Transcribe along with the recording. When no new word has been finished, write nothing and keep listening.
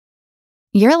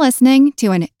You're listening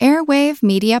to an Airwave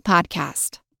Media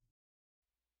Podcast.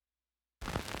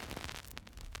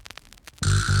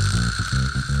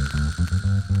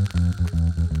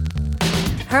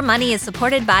 Her Money is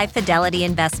supported by Fidelity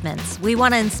Investments. We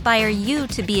want to inspire you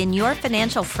to be in your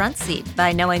financial front seat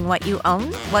by knowing what you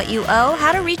own, what you owe,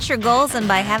 how to reach your goals, and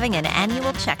by having an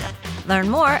annual checkup. Learn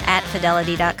more at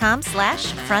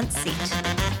fidelity.com/front seat.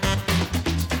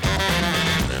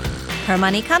 Her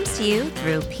Money comes to you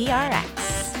through PRX.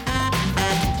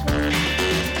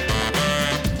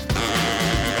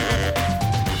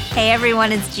 Hey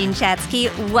everyone, it's Jean Chatzky.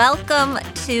 Welcome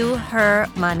to Her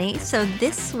Money. So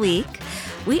this week,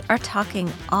 we are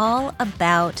talking all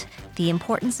about the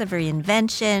importance of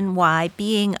reinvention, why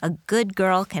being a good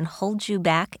girl can hold you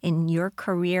back in your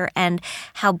career, and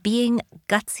how being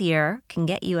gutsier can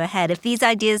get you ahead. If these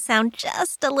ideas sound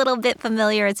just a little bit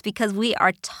familiar, it's because we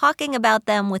are talking about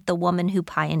them with the woman who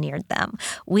pioneered them.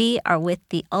 We are with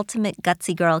the ultimate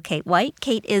gutsy girl, Kate White.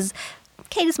 Kate is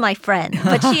my friend,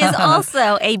 but she is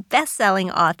also a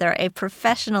best-selling author, a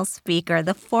professional speaker,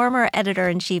 the former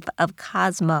editor-in-chief of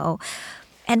Cosmo.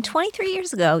 And 23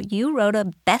 years ago, you wrote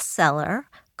a bestseller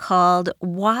called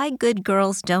Why Good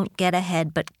Girls Don't Get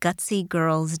Ahead, But Gutsy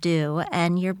Girls Do.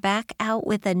 And you're back out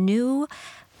with a new,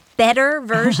 better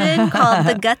version called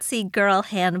The Gutsy Girl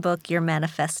Handbook, Your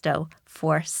Manifesto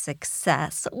for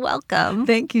Success. Welcome.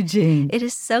 Thank you, Jean. It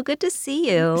is so good to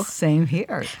see you. Same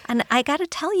here. And I got to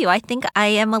tell you, I think I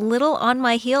am a little on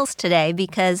my heels today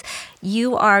because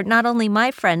you are not only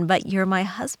my friend, but you're my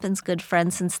husband's good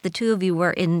friend since the two of you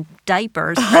were in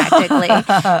diapers practically.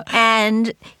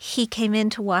 And he came in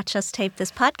to watch us tape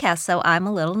this podcast, so I'm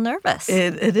a little nervous.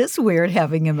 It is weird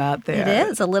having him out there. It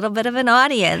is, a little bit of an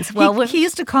audience. Well, he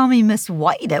used to call me Miss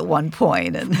White at one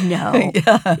point. No.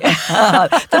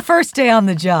 The first day on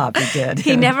the job, he did.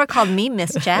 He never called me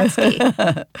Miss Chatsky.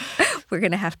 We're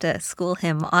going to have to school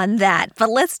him on that.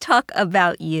 But let's talk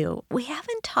about you. We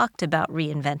haven't talked about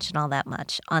reinvention all that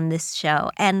much on this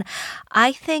show. And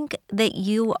I think that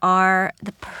you are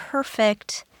the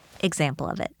perfect example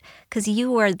of it because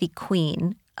you were the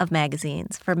queen of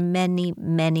magazines for many,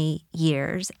 many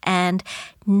years. And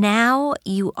now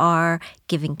you are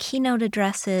giving keynote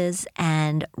addresses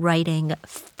and writing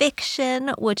fiction,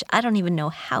 which I don't even know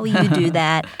how you do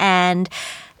that, and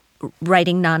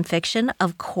writing nonfiction,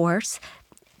 of course.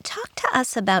 Talk to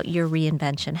us about your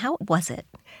reinvention. How was it?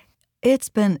 It's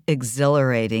been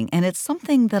exhilarating, and it's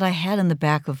something that I had in the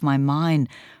back of my mind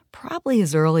probably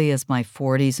as early as my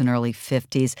 40s and early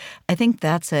 50s. I think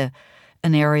that's an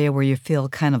area where you feel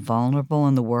kind of vulnerable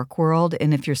in the work world.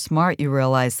 And if you're smart, you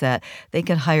realize that they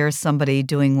can hire somebody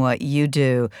doing what you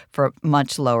do for a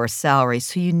much lower salary.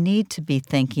 So you need to be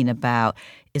thinking about,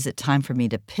 is it time for me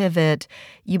to pivot?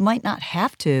 You might not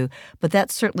have to, but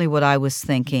that's certainly what I was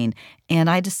thinking. And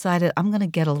I decided I'm going to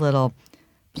get a little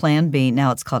Plan B.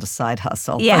 Now it's called a side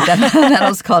hustle. Yeah. But then it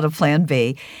was called a Plan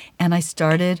B. And I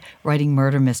started writing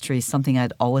murder mysteries, something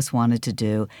I'd always wanted to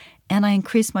do. And I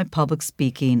increased my public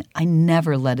speaking. I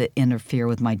never let it interfere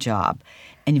with my job.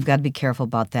 And you've got to be careful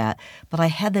about that. But I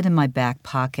had that in my back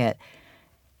pocket.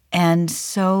 And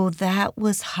so that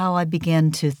was how I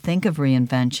began to think of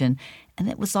reinvention. And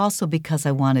it was also because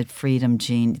I wanted freedom,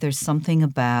 Jean. There's something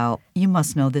about, you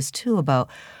must know this too, about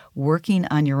working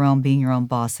on your own, being your own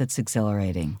boss, that's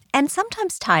exhilarating. And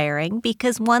sometimes tiring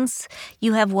because once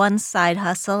you have one side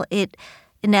hustle, it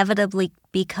inevitably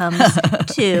becomes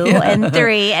two and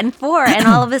three and four. And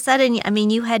all of a sudden, I mean,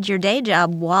 you had your day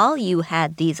job while you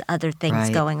had these other things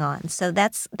going on. So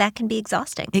that can be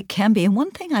exhausting. It can be. And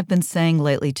one thing I've been saying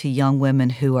lately to young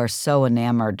women who are so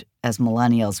enamored as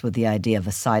millennials with the idea of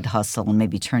a side hustle and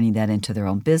maybe turning that into their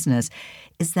own business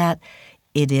is that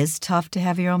it is tough to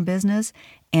have your own business.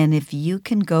 And if you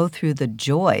can go through the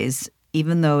joys,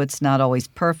 even though it's not always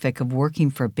perfect, of working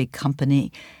for a big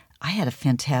company, I had a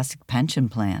fantastic pension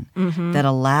plan that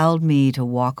allowed me to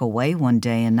walk away one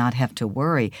day and not have to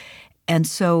worry. And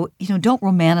so, don't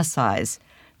romanticize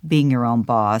being your own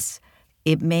boss.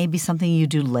 It may be something you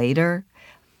do later,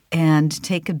 and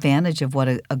take advantage of what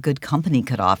a good company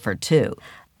could offer too.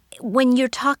 When you're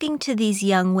talking to these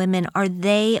young women, are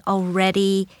they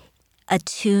already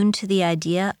attuned to the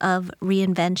idea of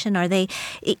reinvention?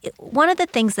 One of the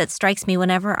things that strikes me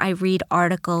whenever I read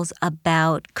articles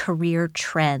about career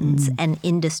trends and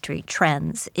industry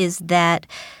trends is that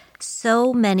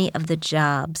So many of the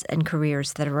jobs and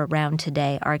careers that are around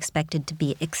today are expected to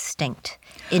be extinct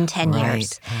in 10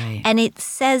 years. Right. And it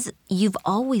says you've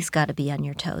always got to be on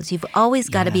your toes. You've always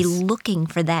got to be looking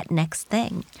for that next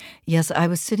thing. Yes, I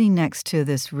was sitting next to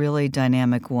this really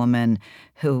dynamic woman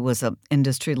who was an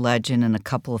industry legend in a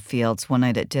couple of fields one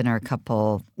night at dinner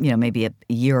maybe a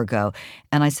year ago.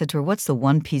 And I said to her, what's the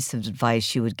one piece of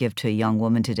advice you would give to a young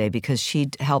woman today? Because she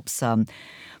helps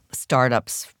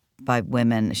startups by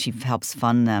women. She helps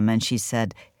fund them. And she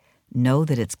said, know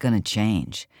that it's going to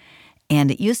change.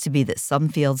 And it used to be that some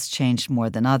fields changed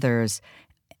more than others,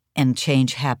 and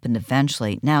change happened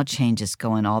eventually. Now change is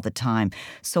going all the time.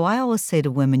 So I always say to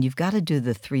women, you've got to do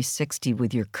the 360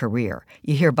 with your career.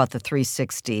 You hear about the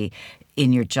 360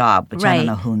 in your job, which I don't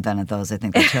know who invented those. I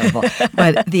think they're terrible.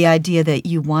 But the idea that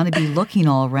you want to be looking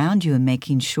all around you and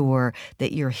making sure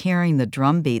that you're hearing the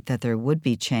drumbeat that there would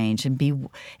be change,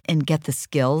 and get the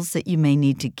skills that you may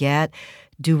need to get.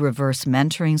 Do reverse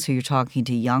mentoring, so you're talking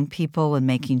to young people and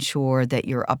making sure that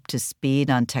you're up to speed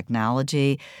on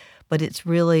technology. But it's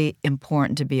really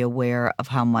important to be aware of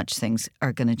how much things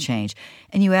are going to change.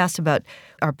 And you asked about,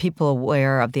 are people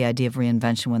aware of the idea of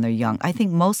reinvention when they're young? I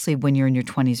think mostly when you're in your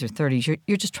 20s or 30s,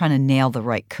 you're just trying to nail the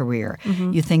right career.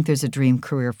 Mm-hmm. You think there's a dream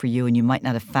career for you and you might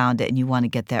not have found it and you want to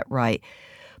get that right.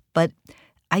 But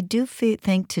I do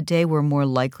think today we're more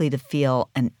likely to feel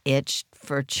an itch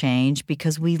for change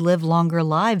because we live longer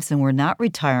lives and we're not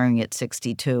retiring at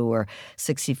 62 or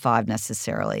 65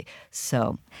 necessarily.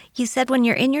 So you said when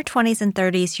you're in your 20s and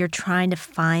 30s, you're trying to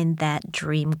find that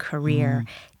dream career.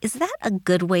 Is that a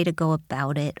good way to go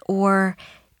about it, or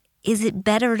is it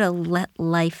better to let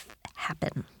life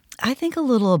happen? I think a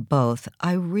little of both.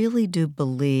 I really do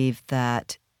believe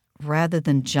that rather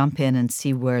than jump in and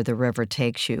see where the river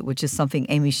takes you, which is something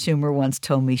Amy Schumer once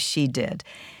told me she did.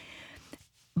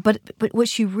 But what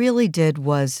she really did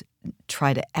was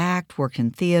try to act, work in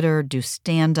theater, do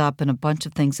stand-up and a bunch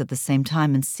of things at the same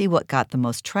time and see what got the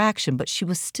most traction. But she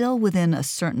was still within a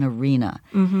certain arena.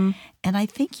 Mm-hmm. And I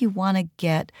think you want to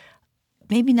get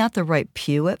maybe not the right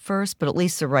pew at first, but at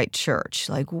least the right church.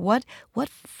 Like what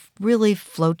really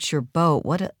floats your boat?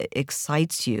 What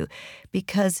excites you?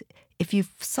 Because if you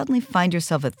suddenly find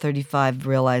yourself at 35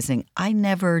 realizing, I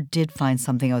never did find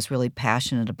something I was really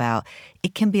passionate about,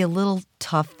 it can be a little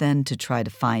tough then to try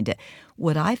to find it.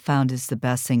 What I found is the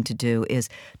best thing to do is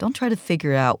don't try to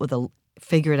figure it out with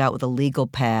a legal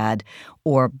pad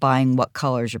or buying what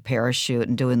color is your parachute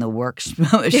and doing the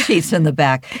worksheets in the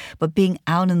back, but being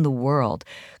out in the world.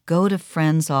 Go to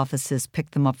friends' offices,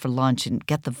 pick them up for lunch and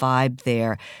get the vibe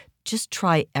there. Just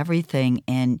try everything,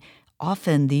 and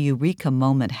often the eureka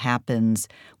moment happens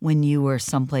when you are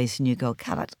someplace and you go,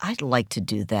 God, I'd like to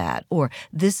do that. Or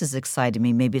this is exciting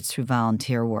me. Maybe it's through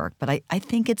volunteer work. But I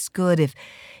think it's good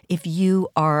if you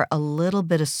are a little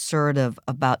bit assertive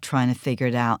about trying to figure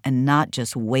it out and not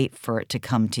just wait for it to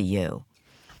come to you.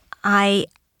 I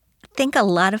think a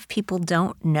lot of people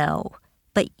don't know,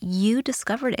 but you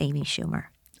discovered Amy Schumer.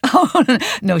 Oh,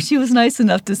 no, she was nice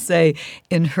enough to say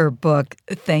in her book,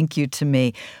 thank you to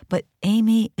me. But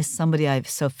Amy is somebody I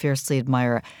so fiercely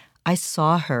admire. I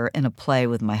saw her in a play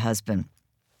with my husband,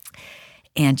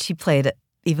 and she played,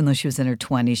 even though she was in her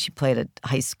 20s, she played a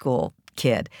high school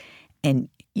kid. And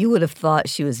you would have thought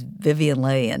she was Vivien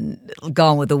Leigh in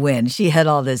Gone with the Wind. She had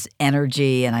all this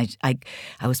energy, and I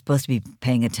was supposed to be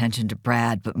paying attention to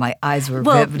Brad, but my eyes were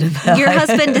vivid. Your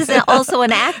husband is also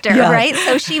an actor, right?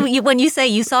 So when you say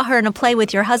you saw her in a play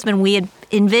with your husband, we had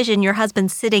envisioned your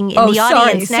husband sitting in the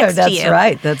audience next to you.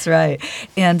 That's right.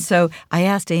 And so I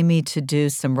asked Amy to do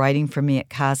some writing for me at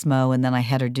Cosmo, and then I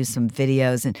had her do some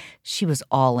videos, and she was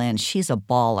all in. She's a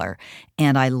baller,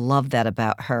 and I love that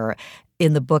about her.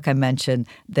 In the book, I mentioned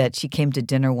that she came to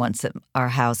dinner once at our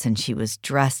house and she was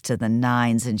dressed to the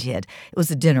nines, and it was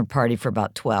a dinner party for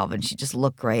about 12, and she just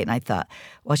looked great. And I thought,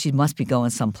 well, she must be going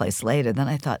someplace later. Then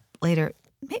I thought later,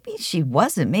 maybe she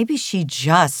wasn't. Maybe she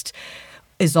just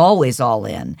is always all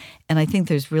in. And I think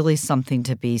there's really something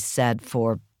to be said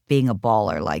for being a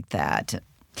baller like that.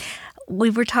 We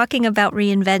were talking about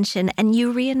reinvention, and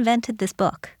you reinvented this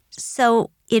book. So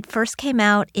it first came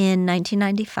out in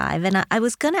 1995, and I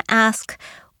was going to ask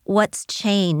what's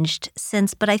changed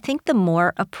since, but I think the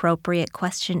more appropriate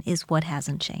question is what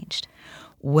hasn't changed.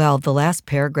 Well, the last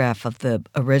paragraph of the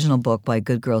original book, Why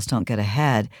Good Girls Don't Get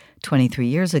Ahead, 23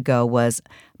 years ago was,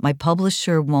 my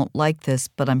publisher won't like this,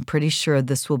 but I'm pretty sure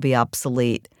this will be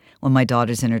obsolete when my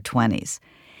daughter's in her 20s.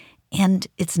 And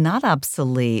it's not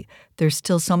obsolete. There's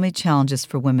still so many challenges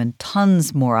for women,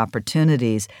 tons more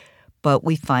opportunities. But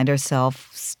we find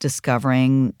ourselves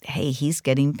discovering, hey, he's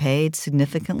getting paid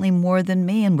significantly more than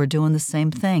me, and we're doing the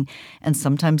same thing. And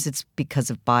sometimes it's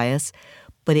because of bias,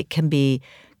 but it can be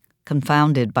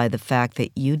confounded by the fact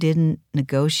that you didn't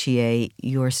negotiate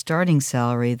your starting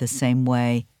salary the same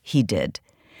way he did.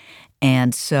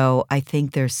 And so I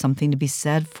think there's something to be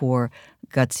said for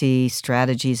gutsy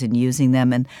strategies and using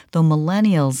them. And though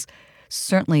millennials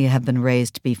certainly have been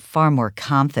raised to be far more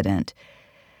confident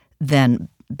than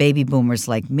baby boomers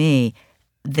like me,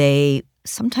 they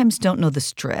sometimes don't know the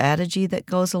strategy that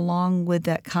goes along with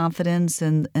that confidence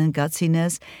and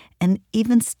gutsiness. And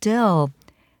even still,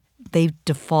 they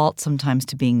default sometimes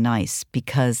to being nice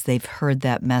because they've heard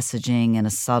that messaging in a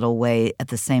subtle way at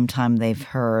the same time they've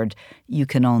heard you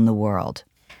can own the world.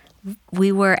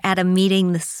 We were at a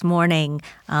meeting this morning,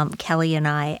 Kelly and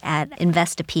I, at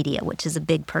Investopedia, which is a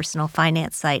big personal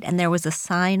finance site, and there was a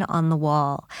sign on the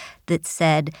wall that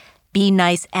said, be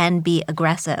nice and be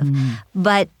aggressive.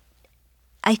 But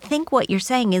I think what you're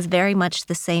saying is very much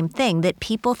the same thing, that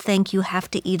people think you have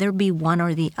to either be one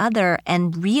or the other,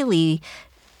 and really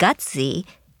gutsy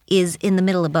is in the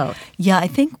middle of both. Yeah, I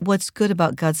think what's good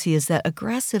about gutsy is that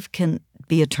aggressive can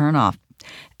be a turnoff.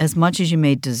 As much as you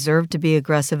may deserve to be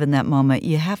aggressive in that moment,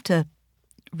 you have to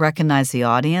recognize the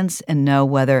audience and know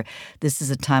whether this is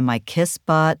a time I kiss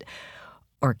butt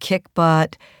or kick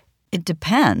butt. It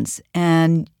depends.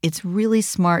 And it's really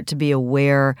smart to be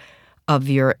aware of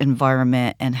your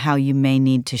environment and how you may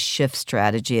need to shift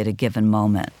strategy at a given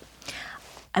moment.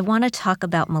 I want to talk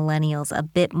about millennials a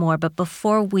bit more, but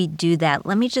before we do that,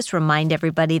 let me just remind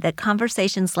everybody that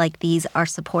conversations like these are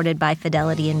supported by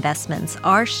Fidelity Investments.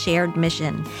 Our shared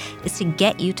mission is to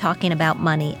get you talking about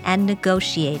money and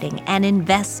negotiating and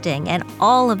investing and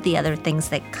all of the other things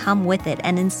that come with it,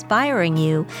 and inspiring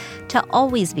you to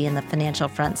always be in the financial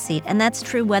front seat. And that's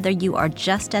true whether you are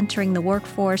just entering the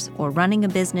workforce or running a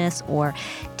business or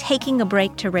taking a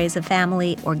break to raise a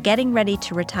family or getting ready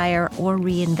to retire or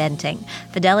reinventing.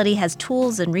 Fidelity has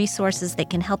tools and resources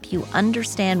that can help you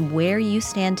understand where you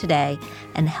stand today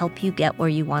and help you get where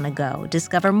you want to go.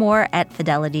 Discover more at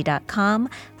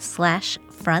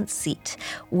fidelity.com/front seat.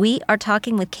 We are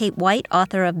talking with Kate White,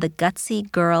 author of The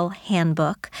Gutsy Girl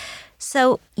Handbook.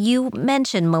 So you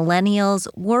mentioned millennials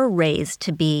were raised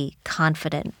to be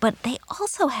confident, but they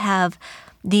also have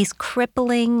these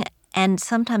crippling and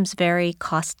sometimes very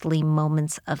costly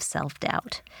moments of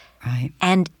self-doubt. Right.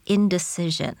 And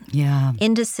indecision. Yeah.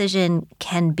 Indecision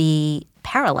can be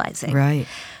paralyzing. Right.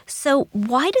 So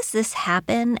why does this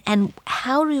happen, and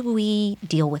how do we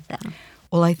deal with them?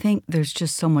 Well, I think there's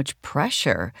just so much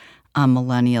pressure on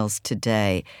millennials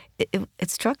today.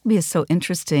 It struck me as so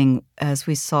interesting as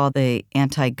we saw the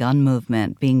anti-gun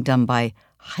movement being done by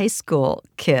high school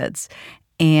kids.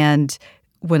 And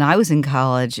when I was in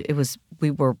college,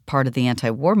 we were part of the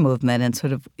anti-war movement, and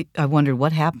sort of I wondered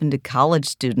what happened to college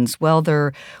students. Well,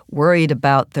 they're worried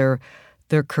about their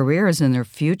careers and their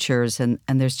futures, and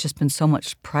there's just been so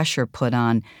much pressure put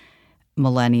on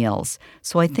millennials.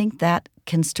 So I think that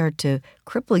can start to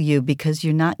cripple you because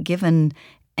you're not given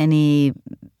any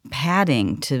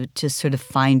padding to sort of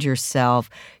find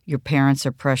yourself. Your parents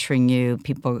are pressuring you,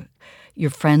 your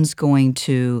friends going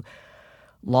to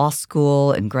law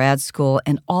school and grad school,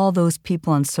 and all those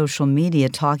people on social media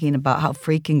talking about how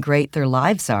freaking great their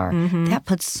lives are. Mm-hmm. That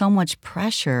puts so much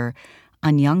pressure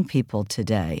on young people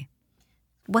today.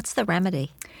 What's the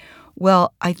remedy?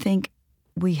 Well, I think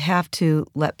we have to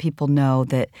let people know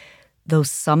that though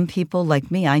some people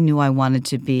like me, I knew I wanted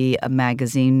to be a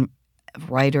magazine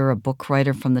writer, a book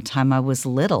writer from the time I was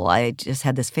little. I just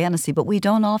had this fantasy, but we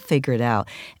don't all figure it out.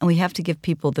 And we have to give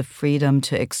people the freedom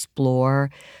to explore,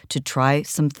 to try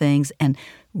some things. And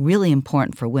really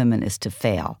important for women is to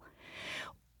fail.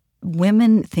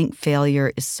 Women think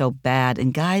failure is so bad,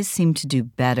 and guys seem to do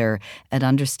better at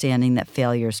understanding that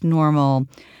failure is normal.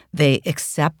 They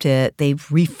accept it. They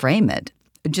reframe it.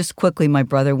 Just quickly, my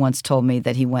brother once told me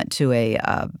that he went to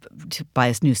buy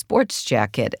his new sports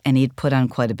jacket, and he'd put on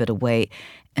quite a bit of weight.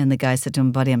 And the guy said to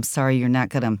him, "Buddy, I'm sorry, you're not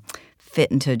going to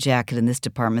fit into a jacket in this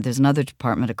department. There's another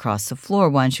department across the floor.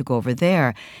 Why don't you go over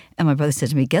there?" And my brother said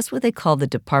to me, "Guess what they call the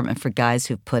department for guys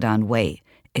who put on weight?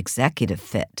 Executive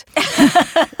fit."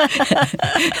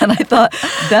 And I thought,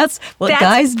 that's what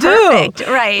guys do. Perfect.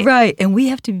 Right. Right. And we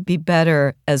have to be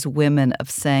better as women of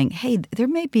saying, hey, there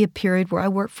may be a period where I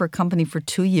work for a company for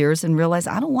 2 years and realize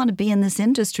I don't want to be in this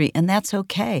industry, and that's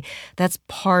okay. That's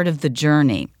part of the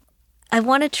journey. I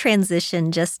want to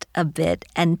transition just a bit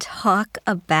and talk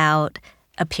about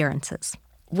appearances.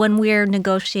 When we're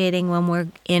negotiating, when we're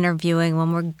interviewing,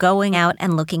 when we're going out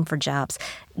and looking for jobs,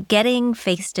 getting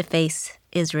face-to-face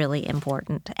is really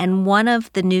important. And one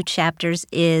of the new chapters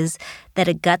is that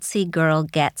a gutsy girl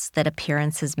gets that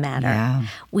appearances matter. Yeah.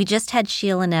 We just had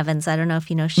Sheila Nevins. I don't know if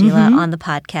you know Sheila on the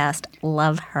podcast.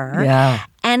 Love her. Yeah.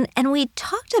 And we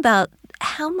talked about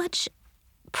how much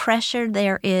pressure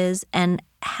there is and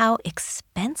how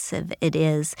expensive it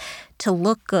is to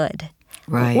look good.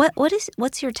 Right.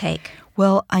 What's your take?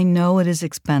 Well, I know it is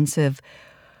expensive,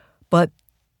 but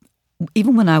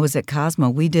even when I was at Cosmo,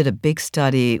 we did a big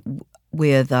study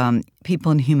with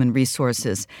people in human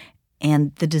resources,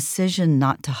 and the decision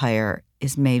not to hire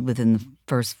is made within the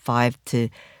first 5 to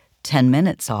 10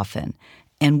 minutes often.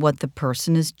 And what the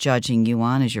person is judging you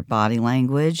on is your body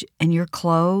language and your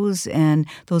clothes and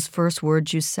those first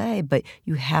words you say. But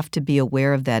you have to be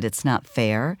aware of that. It's not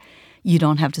fair. You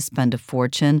don't have to spend a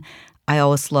fortune. I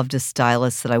always loved a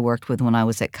stylist that I worked with when I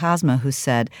was at Cosmo who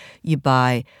said you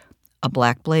buy a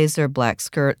black blazer, black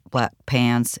skirt, black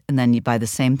pants, and then you buy the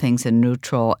same things in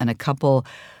neutral and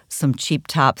some cheap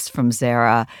tops from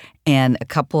Zara and a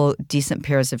couple decent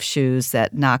pairs of shoes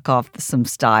that knock off some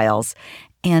styles.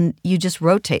 And you just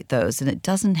rotate those. And it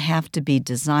doesn't have to be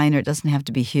designer. It doesn't have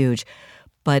to be huge.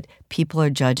 But people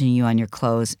are judging you on your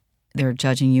clothes. They're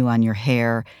judging you on your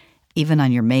hair, even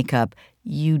on your makeup.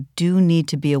 You do need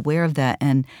to be aware of that.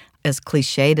 And as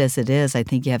cliched as it is, I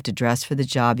think you have to dress for the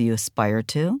job you aspire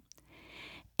to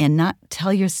and not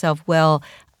tell yourself, well,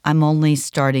 I'm only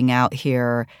starting out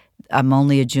here. I'm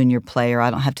only a junior player.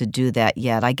 I don't have to do that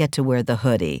yet. I get to wear the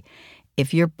hoodie.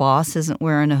 If your boss isn't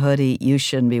wearing a hoodie, you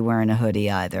shouldn't be wearing a hoodie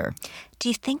either. Do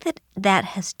you think that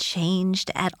has changed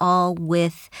at all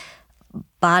with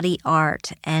body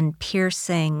art and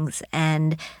piercings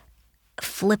and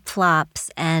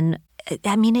flip-flops? And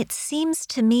I mean, it seems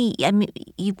to me,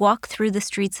 you walk through the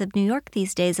streets of New York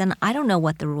these days, and I don't know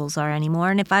what the rules are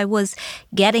anymore. And if I was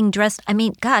getting dressed, I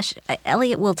mean, gosh,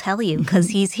 Elliot will tell you, because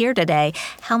he's here today,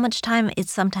 how much time it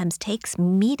sometimes takes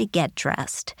me to get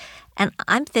dressed. And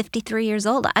I'm 53 years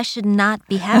old. I should not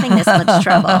be having this much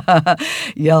trouble.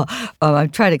 Yeah,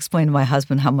 I've tried to explain to my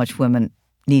husband how much women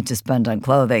need to spend on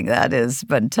clothing. That has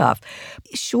been tough.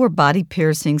 Sure, body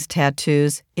piercings,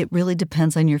 tattoos, it really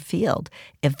depends on your field.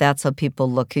 If that's how people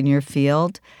look in your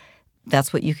field,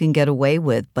 that's what you can get away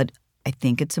with. But I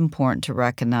think it's important to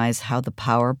recognize how the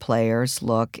power players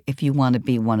look if you want to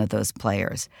be one of those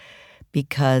players.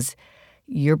 Because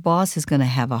your boss is going to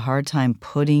have a hard time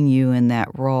putting you in that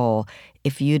role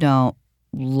if you don't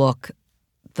look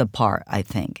the part, I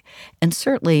think. And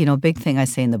certainly, a big thing I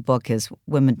say in the book is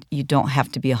women, you don't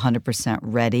have to be 100%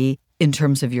 ready in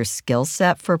terms of your skill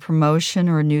set for a promotion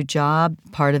or a new job.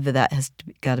 Part of that has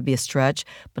got to be a stretch.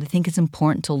 But I think it's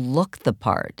important to look the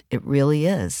part. It really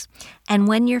is. And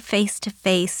when you're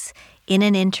face-to-face in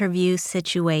an interview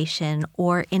situation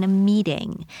or in a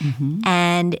meeting,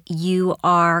 and you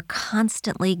are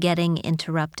constantly getting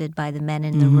interrupted by the men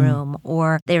in the room,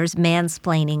 or there's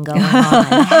mansplaining going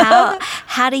on,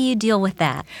 how do you deal with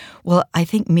that? Well, I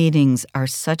think meetings are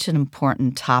such an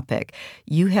important topic.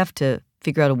 You have to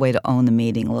figure out a way to own the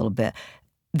meeting a little bit.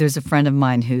 There's a friend of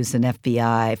mine who's an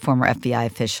former FBI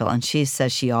official, and she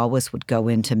says she always would go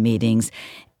into meetings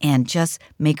and just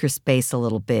make her space a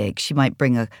little big. She might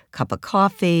bring a cup of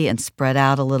coffee and spread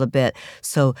out a little bit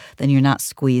so then you're not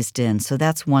squeezed in. So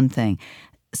that's one thing.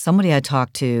 Somebody I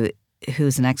talked to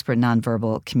who's an expert in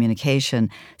nonverbal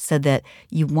communication said that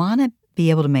you want to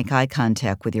be able to make eye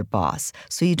contact with your boss.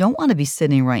 So you don't want to be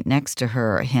sitting right next to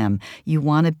her or him. You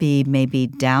want to be maybe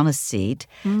down a seat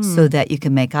so that you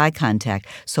can make eye contact.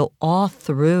 So all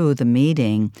through the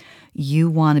meeting,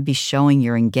 you want to be showing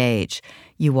you're engaged.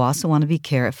 You also want to be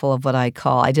careful of what I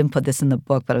call, I didn't put this in the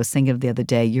book, but I was thinking of the other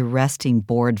day, your resting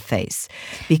bored face.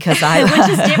 Because Which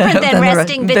is different than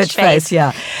resting bitch face.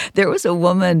 Yeah. There was a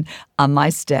woman on my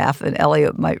staff, and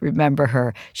Elliot might remember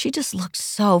her. She just looked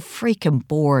so freaking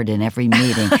bored in every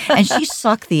meeting. And she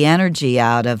sucked the energy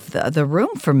out of the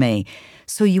room for me.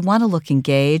 So you want to look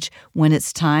engaged. When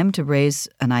it's time to raise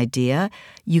an idea,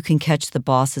 you can catch the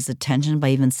boss's attention by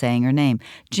even saying her name.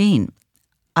 Jean,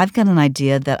 I've got an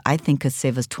idea that I think could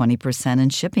save us 20% in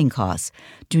shipping costs.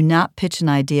 Do not pitch an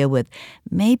idea with,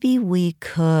 maybe we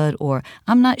could, or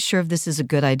I'm not sure if this is a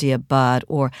good idea, but,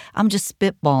 or I'm just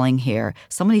spitballing here.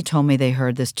 Somebody told me they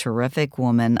heard this terrific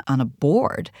woman on a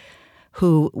board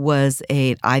who was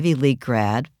an Ivy League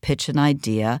grad pitch an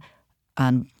idea.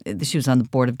 She was on the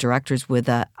board of directors with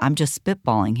I'm just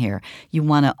spitballing here. You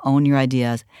want to own your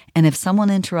ideas. And if someone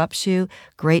interrupts you,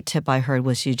 great tip I heard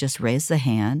was you just raise the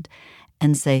hand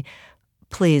and say,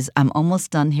 please, I'm almost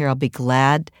done here. I'll be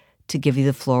glad to give you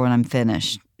the floor when I'm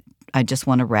finished. I just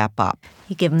want to wrap up.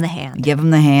 You give them the hand. Give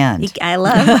them the hand. I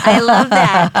love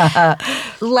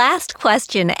that. Last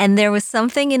question, and there was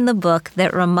something in the book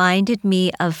that reminded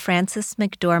me of Frances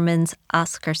McDormand's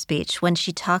Oscar speech when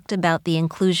she talked about the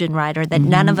inclusion rider that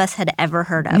none of us had ever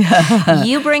heard of.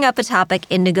 You bring up a topic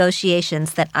in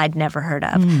negotiations that I'd never heard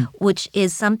of, which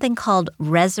is something called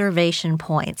reservation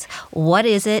points. What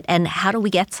is it, and how do we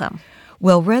get some?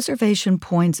 Well, reservation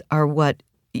points are what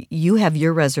you have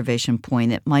your reservation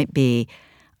point. It might be,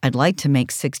 I'd like to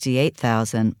make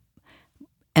 $68,000,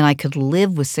 and I could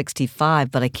live with 65,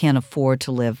 but I can't afford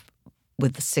to live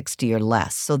with 60 or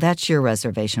less. So that's your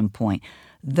reservation point.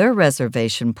 Their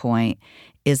reservation point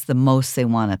is the most they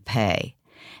want to pay.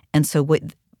 And so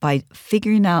by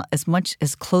figuring out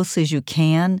as closely as you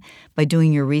can, by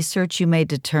doing your research, you may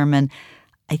determine,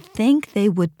 I think they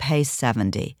would pay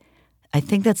 70. I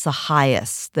think that's the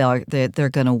highest they're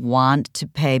going to want to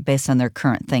pay based on their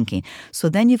current thinking. So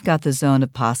then you've got the zone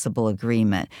of possible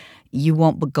agreement. You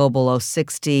won't go below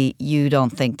 60. You don't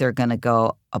think they're going to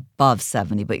go above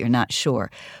 70, but you're not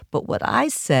sure. But what I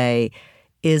say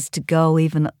is to go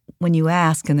even when you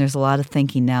ask, and there's a lot of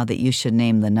thinking now that you should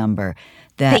name the number.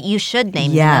 That you should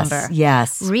name the number?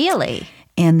 Yes. Really?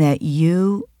 And that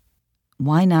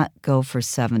why not go for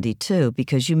 72?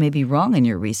 Because you may be wrong in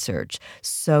your research.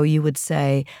 So you would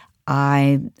say,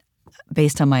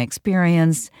 based on my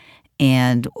experience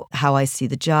and how I see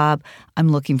the job, I'm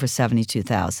looking for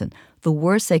 72,000. The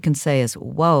worst they can say is,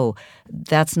 whoa,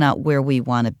 that's not where we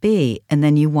want to be. And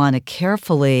then you want to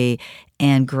carefully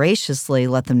and graciously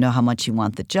let them know how much you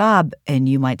want the job. And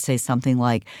you might say something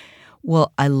like,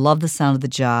 well, I love the sound of the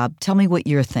job. Tell me what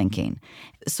you're thinking.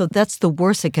 So that's the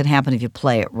worst that can happen if you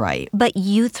play it right. But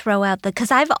you throw out because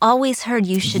I've always heard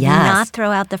you should not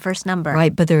throw out the first number.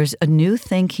 Right, but there's a new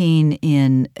thinking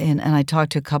and I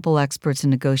talked to a couple experts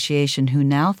in negotiation who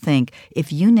now think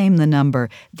if you name the number,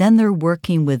 then they're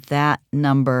working with that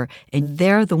number and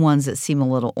they're the ones that seem a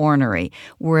little ornery.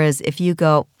 Whereas if you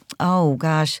go, oh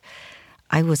gosh,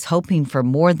 I was hoping for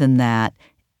more than that,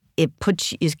 it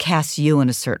casts you in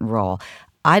a certain role.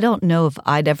 I don't know if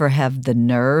I'd ever have the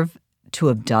nerve to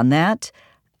have done that.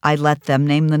 I let them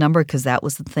name the number because that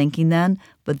was the thinking then.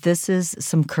 But this is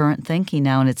some current thinking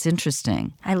now, and it's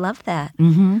interesting. I love that.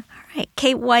 Mm-hmm. All right.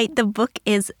 Kate White, the book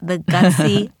is The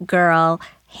Gutsy Girl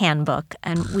Handbook,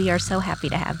 and we are so happy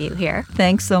to have you here.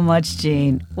 Thanks so much,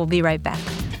 Jean. We'll be right back.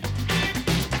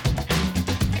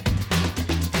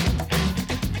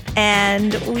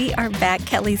 And we are back.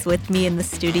 Kelly's with me in the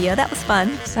studio. That was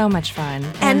fun. So much fun.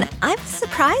 And I'm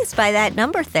surprised by that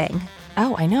number thing.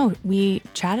 Oh, I know. We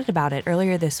chatted about it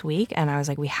earlier this week, and I was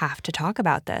like, we have to talk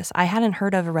about this. I hadn't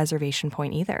heard of a reservation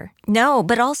point either. No,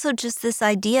 but also just this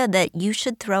idea that you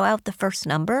should throw out the first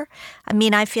number. I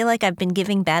mean, I feel like I've been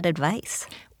giving bad advice.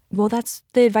 Well, that's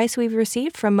the advice we've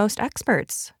received from most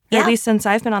experts. Yeah. At least since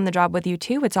I've been on the job with you,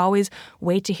 too, it's always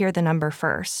wait to hear the number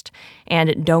first.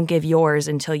 And don't give yours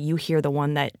until you hear the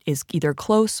one that is either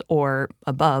close or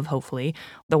above, hopefully,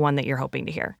 the one that you're hoping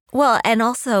to hear. Well, and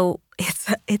also,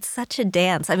 it's such a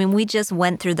dance. I mean, we just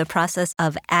went through the process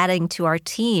of adding to our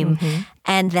team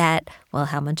and that, well,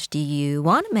 how much do you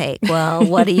want to make? Well,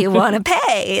 what do you want to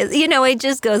pay? You know, it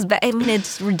just goes back. I mean,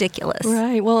 it's ridiculous.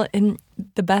 Right. Well, and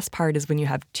the best part is when you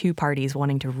have two parties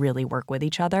wanting to really work with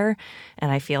each other.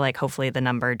 And I feel like hopefully the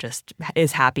number just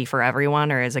is happy for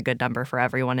everyone or is a good number for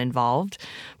everyone involved.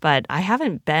 But I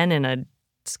haven't been in a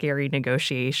scary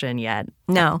negotiation yet.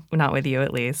 No. Not with you,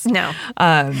 at least. No.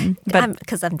 But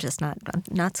because I'm just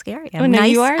not scary. I'm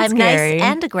nice. You aren't scary. Nice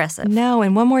and aggressive. No,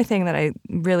 and one more thing that I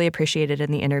really appreciated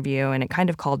in the interview, and it kind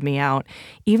of called me out,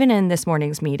 even in this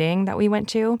morning's meeting that we went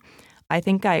to, I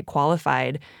think I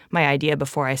qualified my idea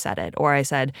before I said it. Or I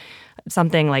said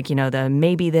something like, the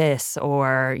maybe this,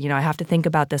 or, I have to think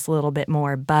about this a little bit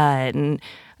more, but, and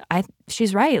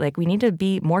she's right. Like, we need to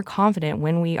be more confident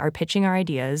when we are pitching our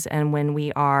ideas and when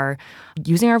we are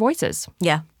using our voices.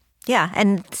 Yeah. Yeah.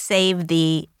 And save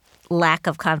the lack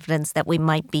of confidence that we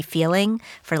might be feeling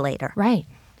for later. Right.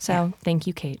 So thank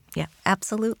you, Kate. Yeah,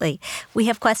 absolutely. We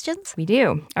have questions? We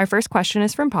do. Our first question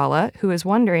is from Paula, who is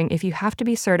wondering if you have to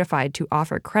be certified to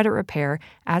offer credit repair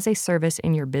as a service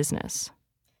in your business.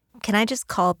 Can I just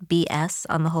call BS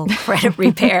on the whole credit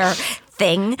repair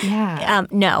thing? Yeah.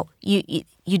 No,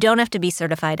 you don't have to be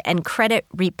certified. And credit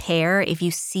repair, if you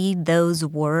see those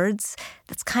words,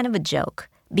 that's kind of a joke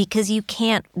because you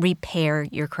can't repair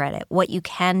your credit. What you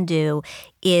can do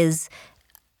is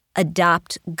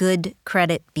adopt good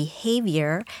credit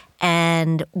behavior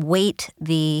and wait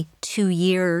the 2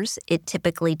 years it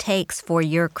typically takes for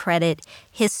your credit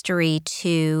history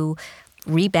to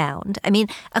rebound. I mean,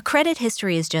 a credit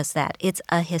history is just that. It's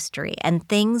a history. And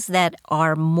things that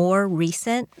are more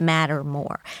recent matter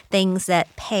more. Things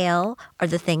that pale are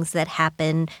the things that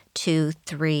happen 2,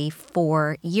 3,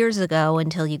 4 years ago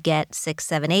until you get 6,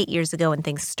 7, 8 years ago and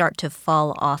things start to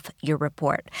fall off your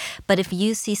report. But if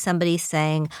you see somebody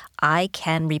saying, I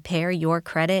can repair your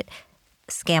credit,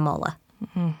 scamola.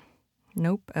 Mm-hmm.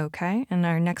 Nope. Okay. And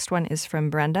our next one is from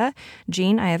Brenda.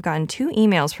 Jean, I have gotten 2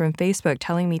 emails from Facebook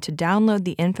telling me to download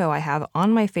the info I have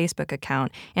on my Facebook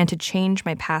account and to change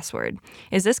my password.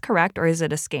 Is this correct or is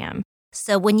it a scam?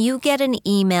 So when you get an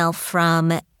email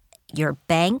from your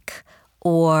bank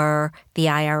or the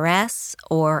IRS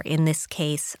or in this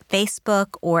case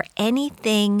Facebook or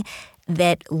anything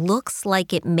that looks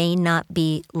like it may not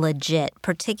be legit,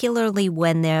 particularly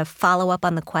when the follow-up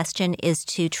on the question is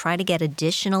to try to get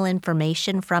additional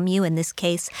information from you, in this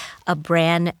case, a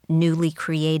brand newly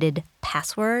created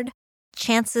password,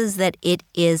 chances that it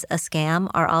is a scam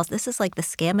are all, this is like the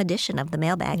scam edition of the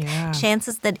mailbag. Yeah.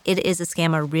 Chances that it is a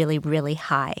scam are really, really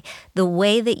high. The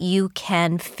way that you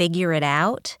can figure it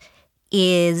out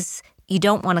is you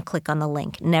don't want to click on the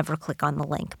link. Never click on the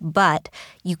link. But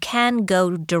you can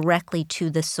go directly to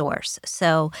the source.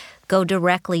 So go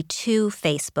directly to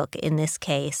Facebook in this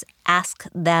case. Ask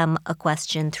them a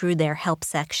question through their help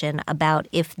section about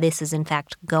if this is in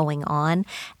fact going on.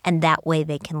 And that way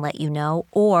they can let you know.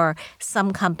 Or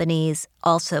some companies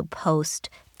also post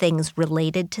things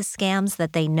related to scams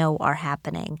that they know are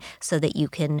happening so that you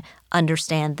can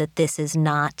understand that this is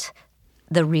not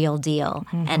the real deal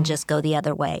and just go the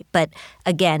other way. But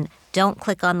again, don't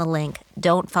click on the link.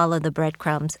 Don't follow the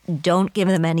breadcrumbs. Don't give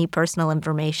them any personal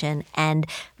information. And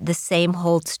the same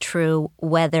holds true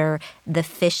whether the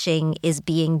phishing is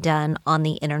being done on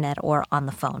the internet or on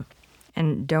the phone.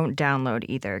 And don't download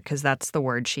either, because that's the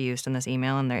word she used in this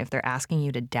email. And if they're asking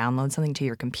you to download something to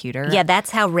your computer. Yeah,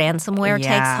 that's how ransomware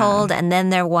takes hold. And then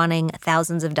they're wanting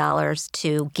thousands of dollars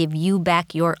to give you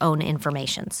back your own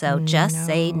information. So just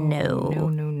say no.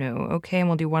 No. Okay, and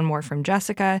we'll do one more from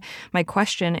Jessica. My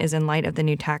question is, in light of the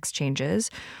new tax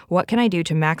changes, what can I do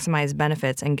to maximize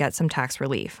benefits and get some tax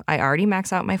relief? I already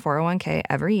max out my 401k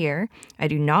every year. I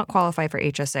do not qualify for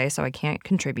HSA, so I can't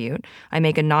contribute. I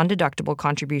make a non-deductible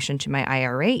contribution to my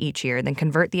IRA each year, then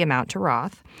convert the amount to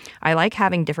Roth. I like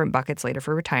having different buckets later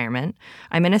for retirement.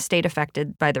 I'm in a state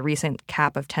affected by the recent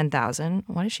cap of $10,000.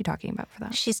 What is she talking about for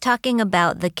that? She's talking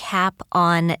about the cap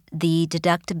on the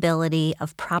deductibility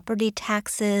of property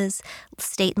taxes,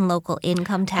 state and local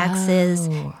income taxes,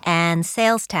 and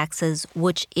sales taxes,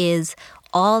 which is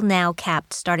all now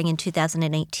capped starting in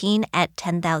 2018 at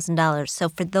 $10,000. So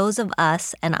for those of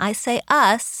us, and I say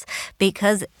us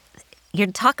because you're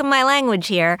talking my language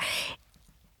here,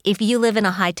 if you live in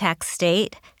a high-tax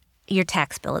state, your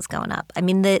tax bill is going up. I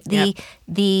mean,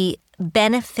 the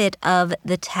benefit of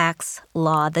the tax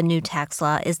law, the new tax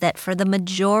law, is that for the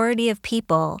majority of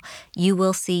people, you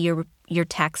will see your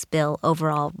tax bill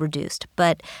overall reduced.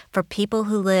 But for people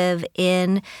who live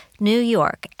in New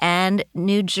York and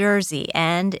New Jersey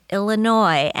and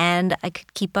Illinois, and I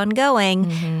could keep on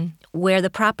going, where the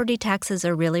property taxes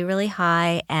are really, really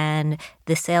high and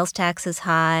the sales tax is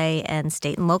high and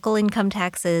state and local income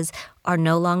taxes are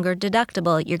no longer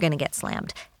deductible, you're going to get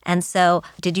slammed. And so,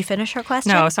 did you finish her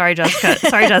question? No, sorry, Jessica.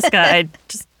 I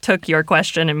just took your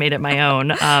question and made it my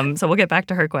own. So we'll get back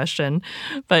to her question.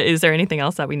 But is there anything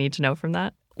else that we need to know from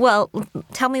that? Well,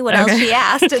 tell me what else she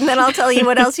asked, and then I'll tell you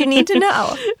what else you need to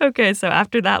know. Okay, so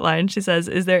after that line, she says,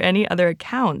 is there any other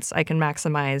accounts I can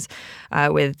maximize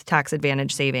with tax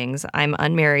advantage savings? I'm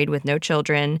unmarried with no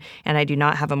children, and I do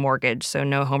not have a mortgage, so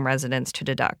no home residence to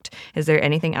deduct. Is there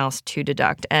anything else to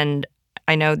deduct? And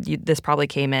I know this probably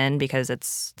came in because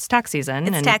it's tax season.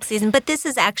 It's tax season, but this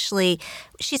is actually,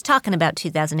 she's talking about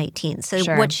 2018.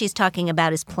 So what she's talking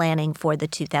about is planning for the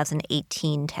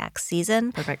 2018 tax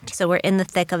season. Perfect. So we're in the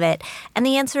thick of it. And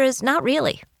the answer is not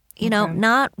really.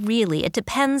 Not really. It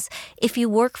depends. If you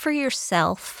work for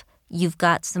yourself, you've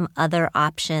got some other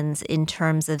options in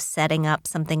terms of setting up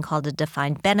something called a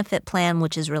defined benefit plan,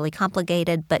 which is really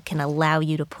complicated but can allow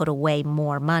you to put away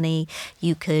more money.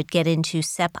 You could get into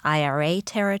SEP IRA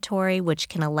territory, which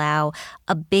can allow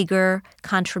a bigger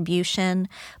contribution.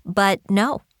 But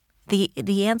no, the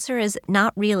answer is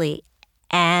not really.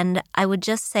 And I would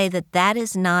just say that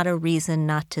is not a reason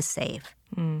not to save.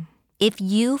 If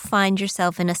you find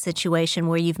yourself in a situation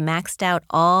where you've maxed out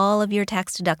all of your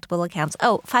tax-deductible accounts,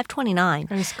 529.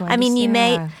 I mean,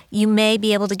 you may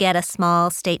be able to get a small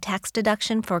state tax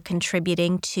deduction for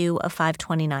contributing to a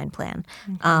 529 plan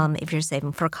if you're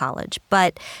saving for college.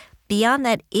 But Beyond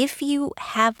that, if you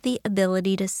have the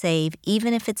ability to save,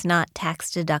 even if it's not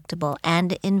tax deductible,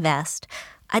 and invest,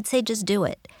 I'd say just do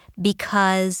it,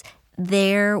 because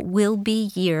there will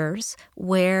be years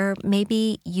where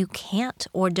maybe you can't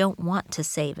or don't want to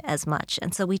save as much.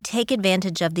 And so we take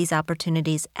advantage of these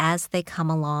opportunities as they come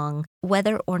along,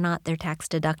 whether or not they're tax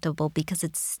deductible, because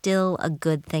it's still a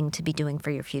good thing to be doing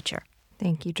for your future.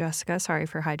 Thank you, Jessica. Sorry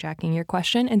for hijacking your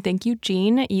question. And thank you,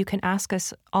 Jean. You can ask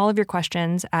us all of your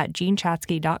questions at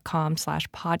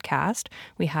jeanchatzky.com/podcast.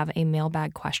 We have a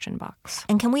mailbag question box.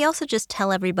 And can we also just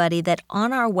tell everybody that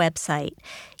on our website,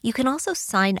 you can also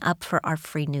sign up for our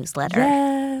free newsletter.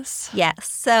 Yes. Yes.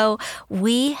 So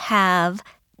we have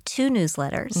 2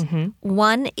 newsletters.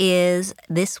 One is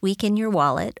This Week in Your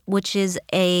Wallet, which is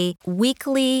a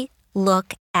weekly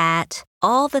look at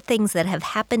all the things that have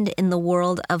happened in the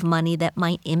world of money that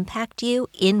might impact you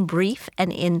in brief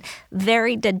and in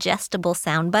very digestible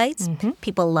sound bites.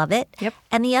 People love it. Yep.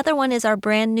 And the other one is our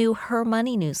brand new Her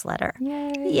Money newsletter.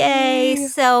 Yay.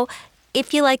 So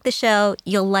if you like the show,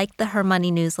 you'll like the Her Money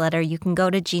newsletter. You can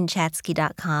go to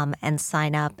jeanchatzky.com and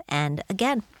sign up. And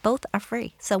again, both are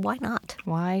free. So why not?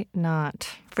 Why not?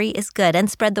 Free is good. And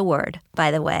spread the word,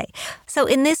 by the way. So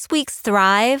in this week's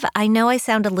Thrive, I know I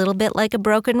sound a little bit like a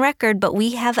broken record, but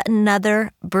we have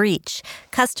another breach.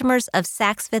 Customers of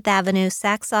Saks Fifth Avenue,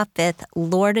 Saks Off Fifth,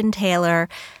 Lord & Taylor,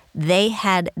 they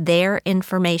had their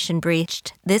information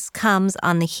breached. This comes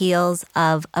on the heels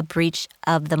of a breach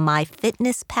of the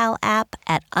MyFitnessPal app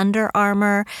at Under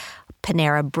Armour.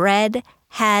 Panera Bread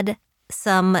had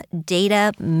some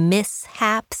data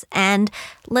mishaps. And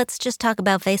let's just talk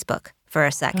about Facebook for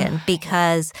a second,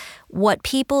 because what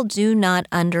people do not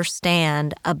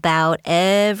understand about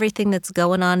everything that's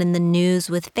going on in the news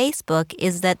with Facebook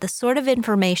is that the sort of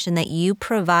information that you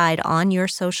provide on your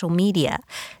social media,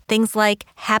 things like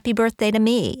happy birthday to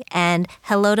me and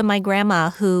hello to my grandma,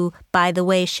 who, by the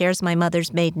way, shares my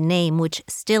mother's maiden name, which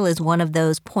still is one of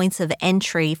those points of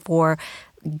entry for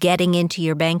getting into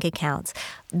your bank accounts.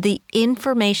 The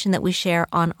information that we share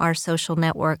on our social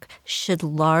network should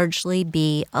largely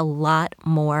be a lot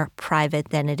more private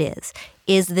than it is.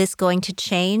 Is this going to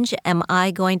change? Am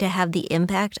I going to have the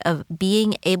impact of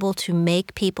being able to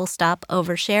make people stop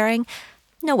oversharing?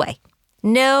 No way.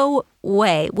 No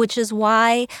way, which is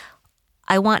why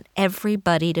I want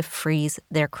everybody to freeze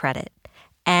their credit.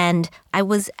 And I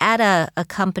was at a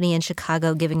company in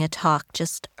Chicago giving a talk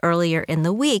just earlier in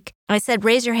the week. I said,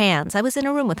 raise your hands. I was in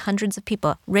a room with hundreds of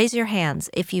people. Raise your hands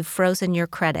if you've frozen your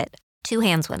credit. 2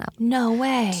 hands went up. No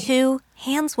way. 2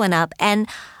 hands went up. And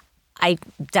I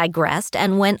digressed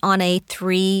and went on a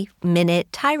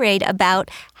 3-minute tirade about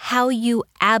how you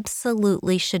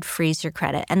absolutely should freeze your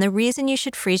credit. And the reason you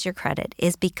should freeze your credit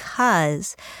is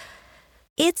because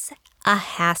it's a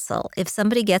hassle if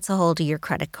somebody gets a hold of your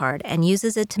credit card and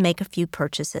uses it to make a few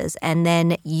purchases, and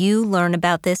then you learn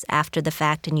about this after the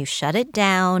fact and you shut it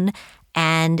down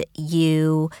and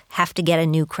you have to get a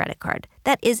new credit card.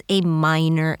 That is a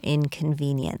minor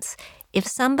inconvenience. If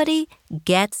somebody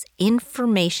gets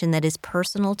information that is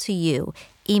personal to you,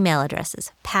 email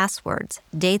addresses, passwords,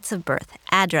 dates of birth,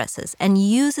 addresses, and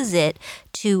uses it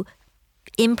to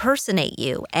impersonate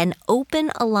you and open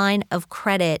a line of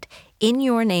credit in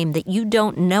your name that you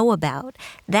don't know about,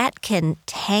 that can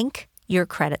tank your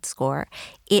credit score.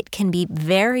 It can be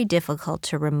very difficult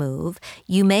to remove.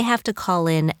 You may have to call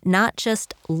in not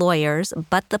just lawyers,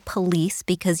 but the police,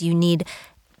 because you need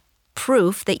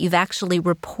proof that you've actually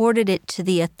reported it to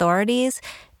the authorities.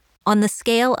 On the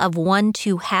scale of 1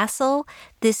 to hassle,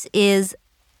 this is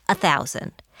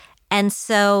 1,000. And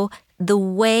so the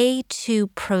way to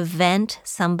prevent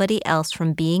somebody else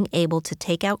from being able to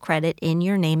take out credit in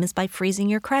your name is by freezing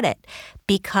your credit.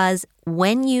 Because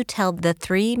when you tell the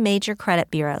 3 major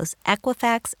credit bureaus,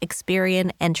 Equifax,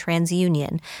 Experian, and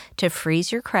TransUnion, to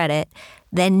freeze your credit,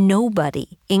 then nobody,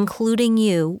 including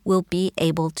you, will be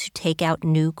able to take out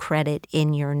new credit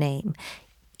in your name.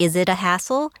 Is it a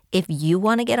hassle? If you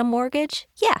want to get a mortgage,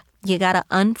 yeah. You got to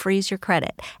unfreeze your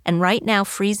credit. And right now,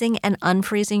 freezing and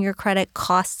unfreezing your credit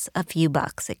costs a few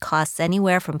bucks. It costs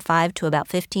anywhere from $5 to about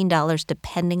 $15,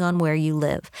 depending on where you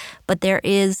live. But there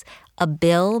is a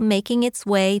bill making its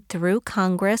way through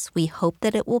Congress. We hope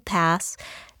that it will pass,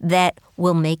 that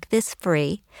will make this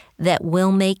free, that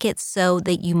will make it so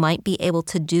that you might be able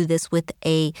to do this with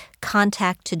a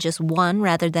contact to just one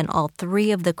rather than all 3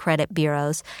 of the credit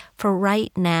bureaus. For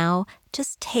right now,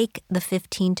 just take the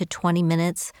 15 to 20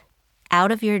 minutes out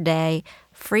of your day,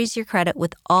 freeze your credit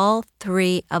with all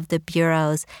 3 of the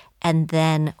bureaus, and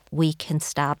then we can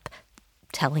stop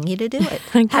telling you to do it.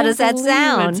 How does that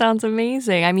sound? It sounds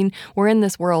amazing. I mean, we're in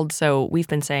this world, so we've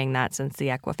been saying that since the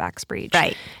Equifax breach.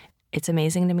 Right. it's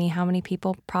amazing to me how many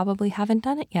people probably haven't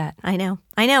done it yet. I know.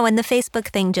 And the Facebook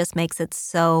thing just makes it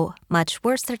so much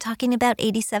worse. They're talking about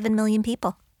 87 million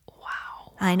people.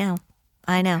 Wow. I know.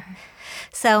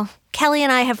 So Kelly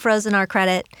and I have frozen our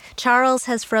credit. Charles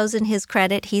has frozen his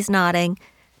credit. He's nodding.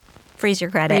 Freeze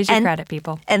your credit. Freeze your credit,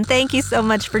 people. And thank you so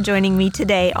much for joining me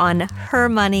today on Her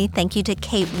Money. Thank you to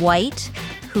Kate White,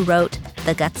 who wrote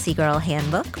the Gutsy Girl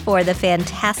Handbook, for the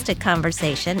fantastic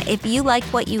conversation. If you like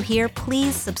what you hear,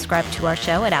 please subscribe to our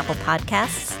show at Apple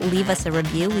Podcasts. Leave us a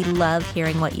review. We love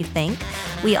hearing what you think.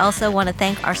 We also want to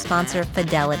thank our sponsor,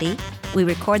 Fidelity. We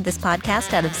record this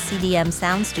podcast out of CDM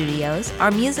Sound Studios. Our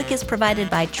music is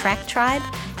provided by Track Tribe,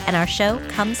 and our show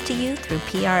comes to you through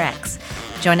PRX.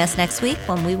 Join us next week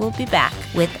when we will be back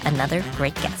with another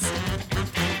great guest.